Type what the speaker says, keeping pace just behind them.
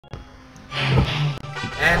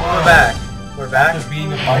And we're back. We're back. After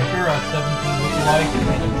being a biker, a 17 lookalike,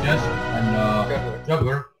 and a Jess, and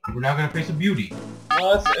juggler, we're now gonna face a beauty.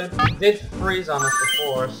 Well, it did freeze on us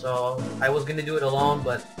before, so I was gonna do it alone,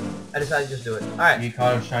 but I decided to just do it. Alright. He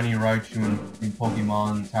caught a shiny Raichu in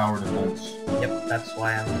Pokemon Tower Defense. Yep, that's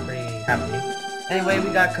why I'm pretty happy. Anyway,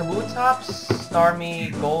 we got Kabutops,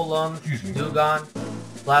 Starmie, Golem, Dugong,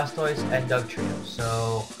 Blastoise, and Dugtrio.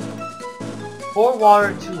 So, 4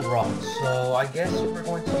 water, 2 rocks. So, I guess we're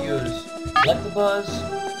going to use Electabuzz,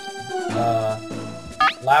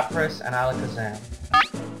 Lapras, and Alakazam.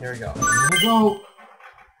 Here we go. Here we go!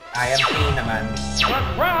 I am Phenom.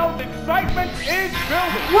 The crowd's excitement is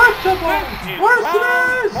building!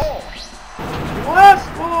 Electabuzz!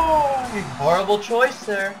 Blastoise! Horrible choice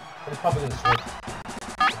there. But it's probably gonna switch.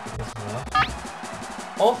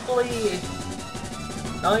 Hopefully it...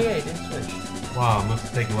 Oh yeah, it didn't switch. Wow, must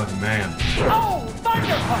have taken like a man. Oh,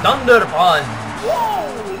 Thunder Punch! Thunder Punch!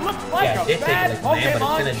 Whoa! Looks like Yeah, a it did take bad like a man, but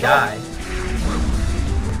Pokemon it's gonna choice. die.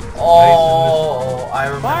 Oh, I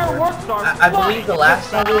remember. Fireworks are I believe the last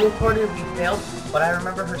flying. time we recorded we failed, but I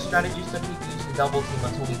remember her strategy is to keep using double team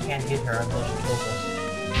until we can't hit her until she kills us.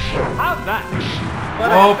 How's that? But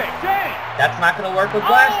Perfect game! that's not gonna work with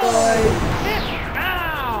Blastoise! It's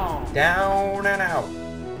down! Down and out.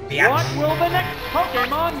 What will the next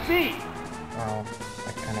Pokemon be? Oh,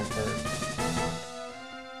 that kind of hurt.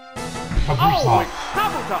 Oh, Kabutops. it's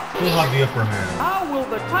Kabutops! He'll have the upper hand. How will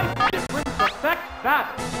the type difference affect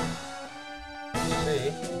that? Let's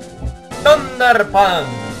see. Thunder Punch!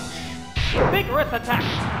 Vigorous attack!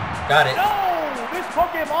 Got it. No! This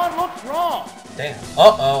Pokemon looks wrong! Damn.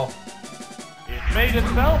 Uh-oh. It made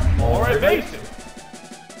itself more evasive.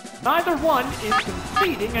 Neither one is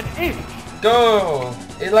conceding an inch. Go!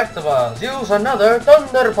 Electabuzz, use another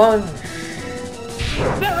Thunder Punch!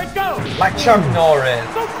 There it goes! Like Chuck Norris!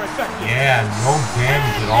 Super effective! Yeah, no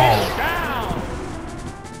damage at all. And down!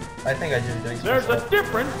 I think I just doing There's special. a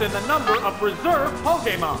difference in the number of reserve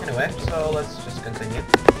Pokemon. Anyway, so let's just continue.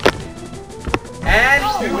 And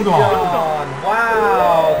Dugong. Dugong!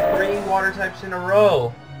 Wow! 3 water types in a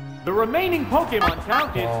row. The remaining Pokemon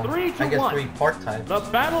count is 3 to I guess 1. 3 part types. The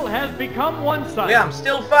battle has become one-sided. Yeah, I'm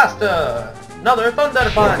still faster! Another Thunder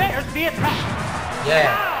Punch! There's the attack!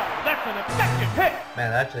 Yeah! Wow, that's an effective hit!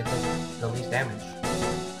 Man, that actually took the least damage.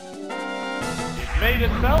 It made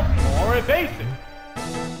itself more evasive.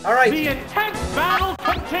 Alright. The intense battle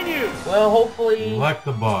continues! Well, hopefully...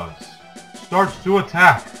 Electabuzz starts to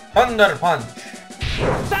attack. Thunder Punch!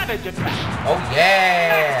 Savage attack! Oh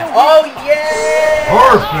yeah! Oh yeah!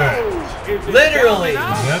 Perfect! Is it Literally.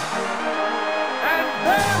 down and out? Yep. And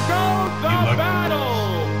there goes the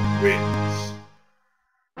battle! Wins.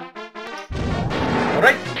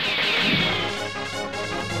 Alright.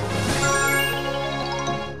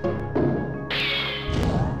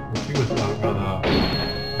 She was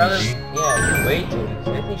rather easy. Yeah, way too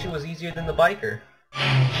easy. I think she was easier than the biker.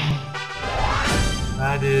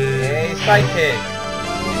 That is... Yay, sidekick!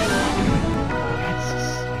 That's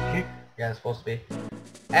psychic? Yeah, it's supposed to be.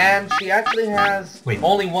 And she actually has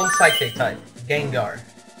only one psychic type, Gengar.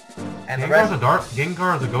 And the rest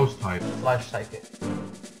Gengar is a ghost type. Flash psychic.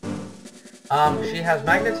 She has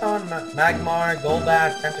Magneton, Magmar,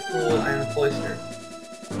 Golbat, Tentacruel, and Cloyster.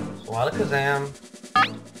 So Alakazam.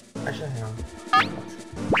 Actually, hang on.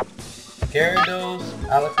 Gyarados,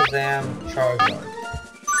 Alakazam, Charizard.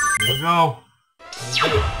 Here we go. Let's do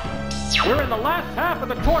it. We're in the last half of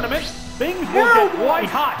the tournament. Things will get white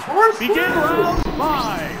hot. Begin round 5.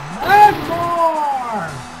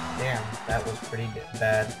 Damn, that was pretty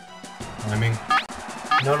bad. Timing.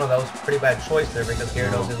 No, that was a pretty bad choice there because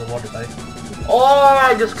Gyarados is a water type. Oh,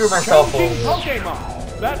 I just screwed myself Changing over.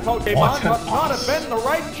 Pokemon. That Pokemon must not have been the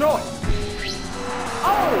right choice.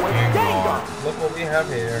 Oh, it's Gengar. Look what we have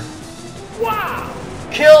here. Wow.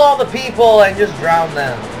 Kill all the people and just drown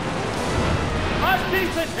them. A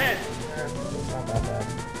decent hit. Not that bad.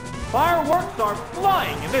 Fireworks are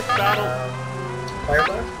flying in this battle. Fire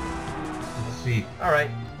blast? Let's see.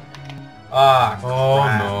 Alright. Ah, Oh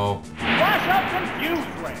crap. no. Flash up Confuse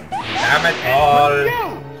Ray. Damn it all.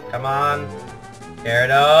 Confuse. Come on.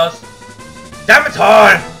 Gyarados. Damn it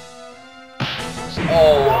all!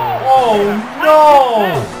 Oh. Oh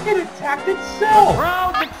no! It attacked The itself!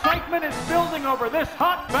 crowd's excitement is building over this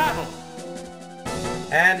hot battle.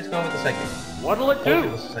 And it's going with the second. What'll it Hopefully do?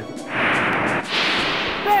 it was the second.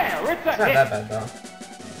 There, it's a It's not hit. that bad though.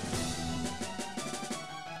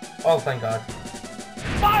 Oh, thank God.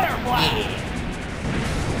 Fire blast.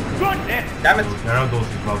 Goodness. Damn it. Gyarados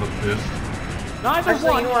is rather pissed. Neither Actually,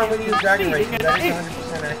 one you know what, when you use Dragon Rage, conceding that an is inch.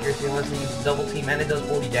 100% accuracy unless you use double team and it does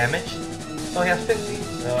 40 damage. So he has 50.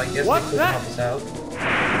 So I guess What's they could that? help us out.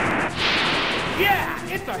 Yeah,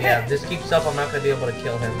 it's a Yeah, if hit. this keeps up, I'm not gonna be able to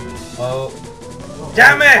kill him. Oh.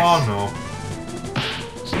 Damn it! Oh no.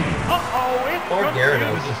 Uh-oh, it's Poor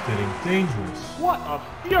Gyarados. This is getting dangerous. What a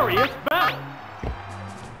furious battle.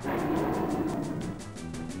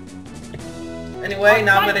 Anyway,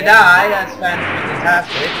 now I'm gonna die. That's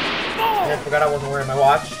fantastic. I forgot I wasn't wearing my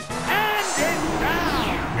watch. And it's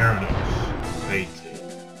down. Gyarados.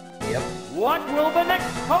 Fated. Yep. What will the next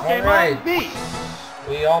Pokemon Alright. be?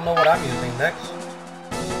 We all know what I'm using next.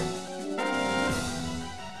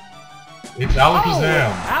 It's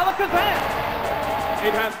Alakazam. Alakazam.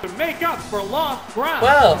 It has to make up for lost ground.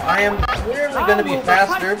 Well, I am clearly gonna be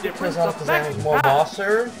faster because Alakazam is more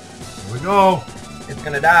bosser. Here we go. It's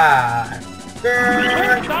gonna die.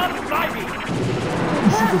 Grrr.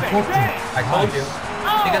 Super Pokemon. I told you.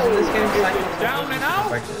 Because in this game, Psychic is Down and out.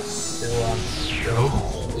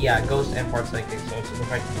 Ghost. Yeah, Ghost and Part Psychic, so it's the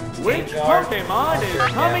fact Which Pokemon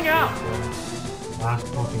is coming out? Last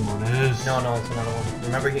Pokemon is. No, it's another one.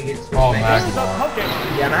 Remember he hits Oh, Snake? This is a Magmar.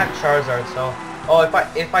 Pokemon. Yeah, and I have Charizard, so... Oh,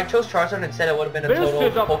 if I chose Charizard instead, it would have been a This total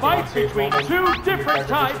is a Pokemon fight series between moment. two different Charizard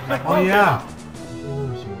types versus of Magmar. Oh yeah. Pokemon.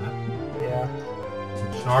 Oh, I've seen that.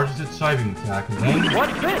 Yeah. It charges its Psychic attack and then.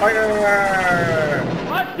 What's this? Fire! A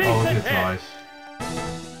Oh, decent it gets hit. ice.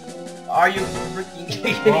 Are you freaking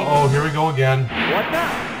kidding? Uh oh, here we go again. What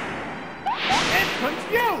now? It's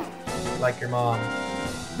confused. Like your mom.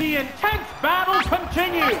 The intense battle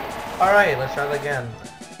continues. Alright, let's try that again.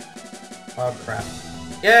 Oh crap.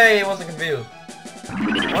 Yay, it wasn't confused.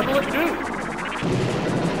 What will it do?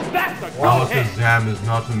 That's a good hit. Alakazam is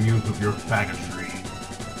not amused with your faggotry.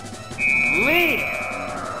 Lean.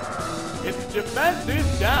 Its defense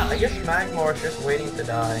is down. I guess Magmar is just waiting to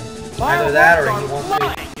die. Either Fireworks that or are he wants me.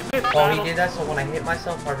 flying in this Oh, battle. he did that so when I hit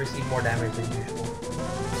myself, I receive more damage than usual.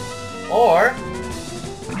 Or,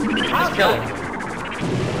 just kill him.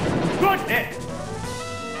 Good hit.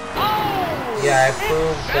 Oh! Yeah, it it's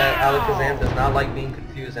proves that down. Alakazam does not like being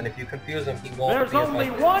confused, and if you confuse him, he won't There's be only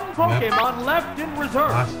effective. one Pokemon left in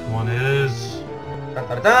reserve. Last one is. Dun,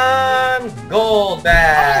 dun, dun, Gold Oh,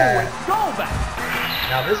 Bag! it's Golbat.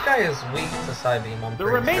 Now this guy is weak to Psybeam, I'm The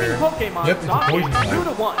pretty remaining sure. Pokemon Yep, it's a stock is poison type.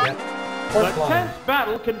 2-1. Yep. The Plus one. tense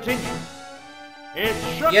battle continues. It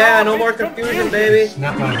shook Yeah, off no its more confusion, baby.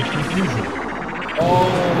 Snap out of its confusion. Super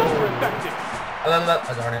Oh,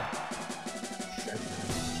 effective. darn it.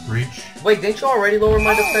 Screech. Wait, didn't you already lower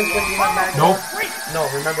my defense when you had Magmar? Nope. No,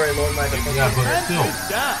 remember I lowered my defense. Yeah, but Defense still. is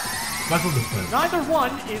down. Special defense. Neither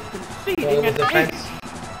one is Well, conceding the an defense...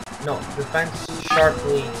 ace. No, defense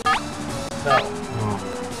sharply fell. Oh.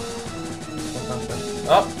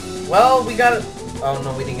 Oh, well, we got it. Oh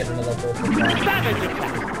no, we didn't get another gold. Savage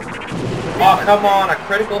attack. Oh, come on, a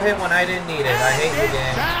critical hit when I didn't need it. I hate you, It's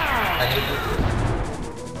game. I down. hate you.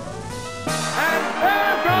 And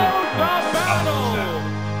there goes the battle.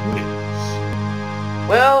 Wins.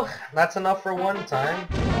 Well, that's enough for one time.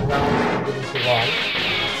 I don't think we're getting too long.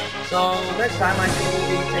 So, next time I think we'll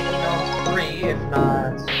be taking on 3, if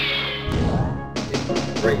not...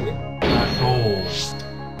 3. Souls.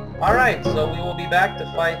 Alright, so we will be back to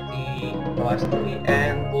fight the last 3,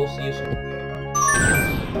 and we'll see you soon.